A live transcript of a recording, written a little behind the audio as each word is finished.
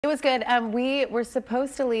It was good. We were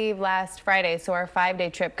supposed to leave last Friday, so our 5-day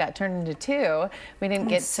trip got turned into 2. We didn't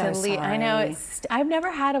get to leave. I know. I've never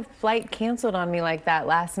had a flight canceled on me like that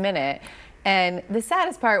last minute. And the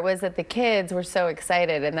saddest part was that the kids were so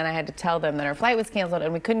excited, and then I had to tell them that our flight was canceled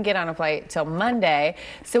and we couldn't get on a flight till Monday.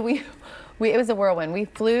 So it was a whirlwind. We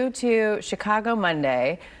flew to Chicago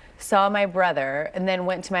Monday, saw my brother, and then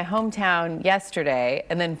went to my hometown yesterday,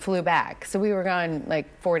 and then flew back. So we were gone like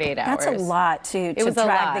 48 hours. That's a lot to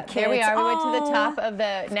drag the kids. There we are. We went to the top of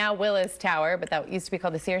the now Willis Tower, but that used to be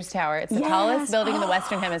called the Sears Tower. It's the tallest building in the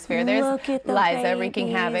Western Hemisphere. There's Liza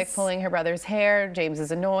wreaking havoc, pulling her brother's hair. James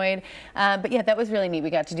is annoyed. But yeah, that was really neat.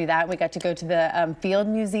 We got to do that. We got to go to the Field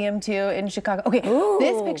Museum too in Chicago. Okay,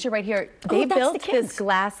 this picture right here. They built this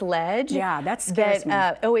glass ledge. Yeah, that scares me.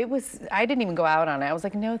 I didn't even go out on it. I was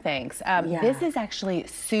like, no thanks. This is actually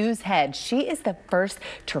Sue's head. She is the first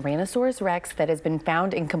Tyrannosaurus Rex that has been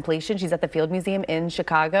found in completion. She's at the Field Museum in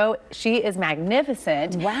Chicago. She is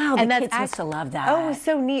magnificent. Wow, the kids must have loved that. Oh, it was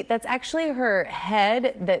so neat. That's actually her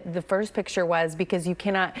head that the first picture was, because they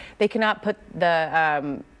cannot put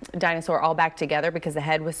the dinosaur all back together because the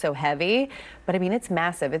head was so heavy. But I mean, it's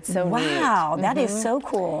massive. It's so neat. Wow, that is so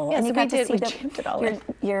cool. Yeah, and so you got to see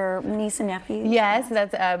your niece and nephew? Yes,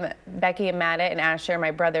 that's Becky and Matt and Asher,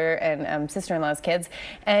 my brother and sister-in-law's kids.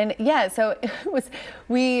 And yeah, so it was,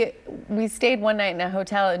 we stayed one night in a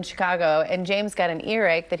hotel in Chicago, and James got an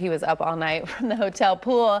earache that he was up all night from the hotel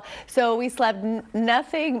pool. So we slept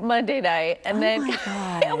nothing Monday night, and then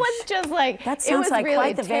it was just like, that sounds like really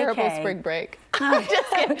quite the terrible spring break. I'm just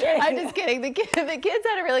kidding. I'm just kidding. The kids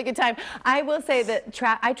had a really good time. I will say that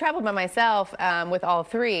I traveled by myself with all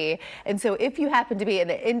 3. And so if you happen to be in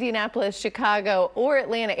the Indianapolis, Chicago, or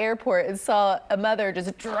Atlanta airport and saw a mother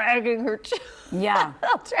just dragging her child,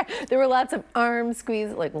 there were lots of arm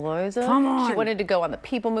squeezes, like Liza. Come on. She wanted to go on the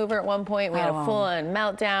people mover at one point. We had a full-on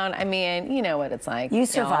meltdown. I mean, you know what it's like. You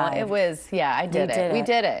survived. It was, yeah, I did it. We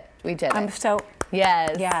did it. We did it. I'm so...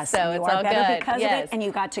 Yes. So it's you are all better good. because of it, and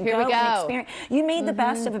you got to go and experience. You made the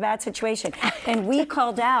best of a bad situation, and we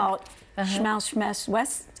called out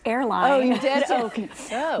West Airline. Oh, you did? Okay.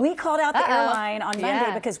 We called out the airline on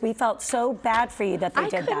Monday because we felt so bad for you that they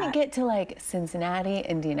did that. I couldn't get to like Cincinnati,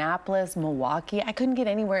 Indianapolis, Milwaukee. I couldn't get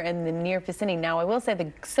anywhere in the near vicinity. Now, I will say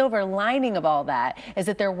the silver lining of all that is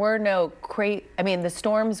that there were no the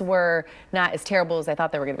storms were not as terrible as I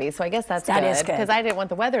thought they were going to be. So I guess that's good. Because I didn't want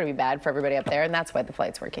the weather to be bad for everybody up there, and that's why the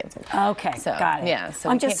flights were canceled. Okay, so, got it. Yeah, so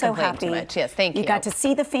I'm just so happy. Yes, thank you. You got to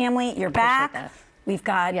see the family. You're back. We've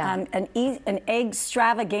got an egg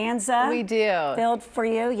extravaganza. We do. Filled for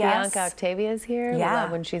you, yes. Bianca Octavia's here. Yeah. We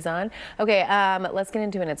love when she's on. Okay, let's get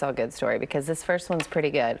into an It's All Good story, because this first one's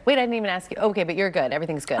pretty good. Wait, I didn't even ask you. Okay, but you're good.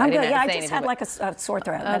 Everything's good. I'm good. Yeah, I just had like a sore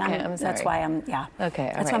throat. Okay, I'm sorry. That's why I'm,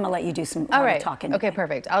 Okay, That's why I'm going to let you do some talking. Okay,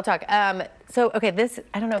 perfect. I'll talk. This,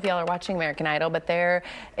 I don't know if y'all are watching American Idol, but there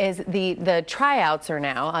is the tryouts are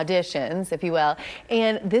now, auditions, if you will.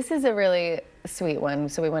 And this is a really sweet one,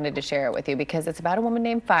 so we wanted to share it with you because it's about a woman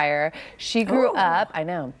named Fire. She grew up, I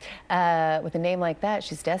know, with a name like that,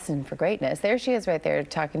 she's destined for greatness. There she is right there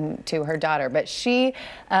talking to her daughter, but she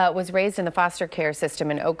was raised in the foster care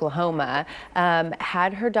system in Oklahoma,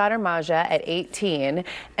 had her daughter Maja at 18,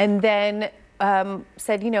 and then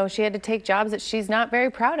said, she had to take jobs that she's not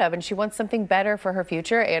very proud of, and she wants something better for her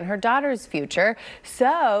future and her daughter's future.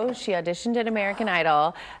 So she auditioned at American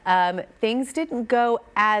Idol. Things didn't go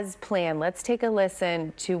as planned. Let's take a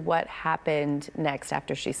listen to what happened next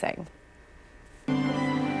after she sang.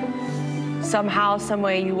 Somehow, some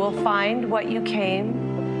way, you will find what you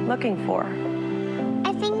came looking for.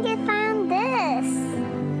 I think I found this.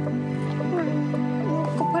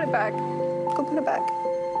 Go put it back. Go put it back.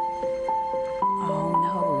 Oh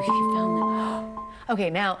no, she found them. Okay,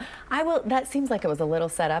 now, that seems like it was a little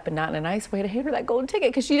set up and not in a nice way to hand her that golden ticket,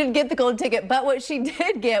 because she didn't get the golden ticket, but what she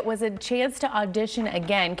did get was a chance to audition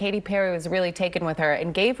again. Katy Perry was really taken with her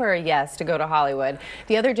and gave her a yes to go to Hollywood.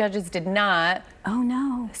 The other judges did not. Oh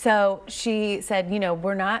no. So she said,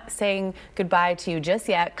 we're not saying goodbye to you just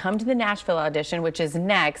yet. Come to the Nashville audition, which is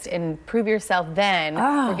next, and prove yourself then.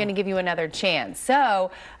 We're going to give you another chance. So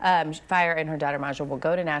Fire and her daughter Maja will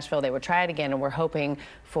go to Nashville. They will try it again, and we're hoping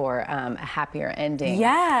for a happier ending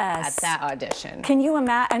at that audition. Can you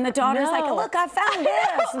imagine? And the daughter's like, look, I found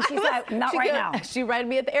this. And she's like, not right now. She ran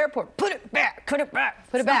me at the airport. Put it back. Put it back.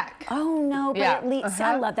 Put it back. Oh no, but at least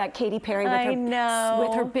I love that Katy Perry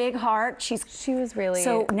with her big heart. She was really.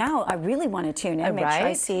 So now I really want to tune in, make sure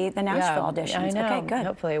I see the Nashville auditions. I know. Okay, good.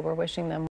 Hopefully we're wishing them